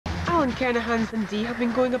and Kernahan's Dundee have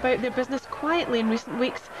been going about their business quietly in recent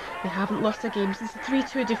weeks. They haven't lost a game since the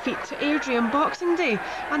 3-2 defeat to Airdrie on Boxing Day,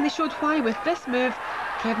 and they showed why with this move.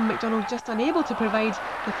 Kevin McDonald just unable to provide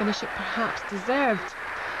the finish it perhaps deserved.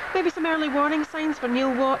 Maybe some early warning signs for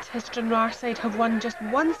Neil Watt. His Stranraer side have won just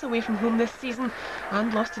once away from home this season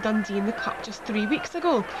and lost to Dundee in the Cup just 3 weeks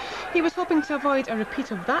ago. He was hoping to avoid a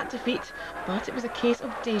repeat of that defeat, but it was a case of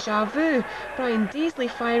déjà vu. Brian Daisley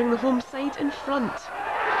firing the home side in front.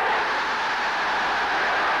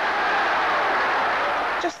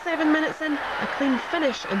 Just 7 minutes in, a clean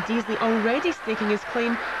finish, and Daisley already staking his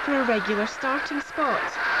claim for a regular starting spot.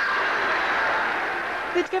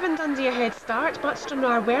 They'd given Dundee a head start, but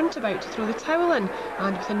Stranraer weren't about to throw the towel in,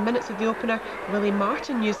 and within minutes of the opener, Willie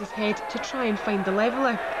Martin used his head to try and find the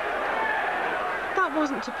leveller. That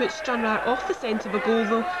wasn't to put Stranraer off the scent of a goal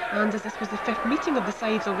though, and as this was the 5th meeting of the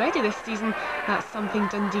sides already this season, that's something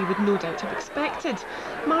Dundee would no doubt have expected.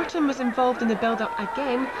 Martin was involved in the build-up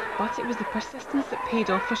again, but it was the persistence that paid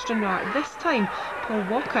off for Stranraer this time, Paul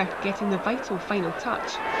Walker getting the vital final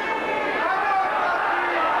touch.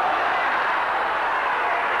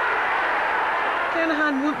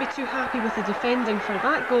 Kernahan won't be too happy with the defending for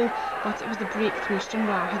that goal, but it was the breakthrough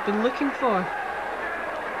Stranraer had been looking for.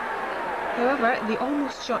 However, they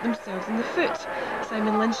almost shot themselves in the foot,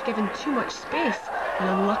 Simon Lynch given too much space and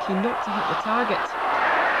unlucky not to hit the target.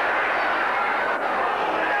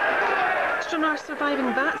 Stranraer surviving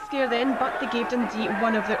that scare then, but they gave Dundee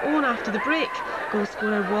one of their own after the break. Goal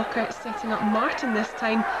scorer Walker setting up Martin this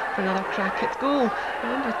time for another crack at goal,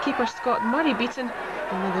 and with keeper Scott Murray beaten,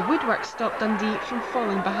 only the woodwork stopped Dundee from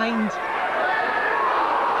falling behind.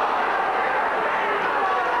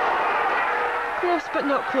 Close but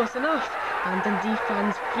not close enough, and Dundee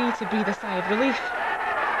fans free to breathe a sigh of relief.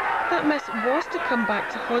 That miss was to come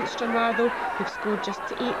back to haunt Stranraer though, who've scored just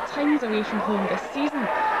 8 times away from home this season.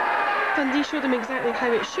 Dundee showed them exactly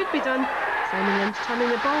how it should be done, Simon Lynch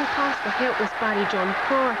turning the ball past the helpless Barry John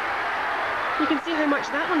Corr. You can see how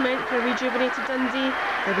much that one meant for a rejuvenated Dundee.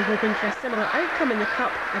 They'll be hoping for a similar outcome in the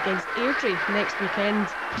Cup against Airdrie next weekend.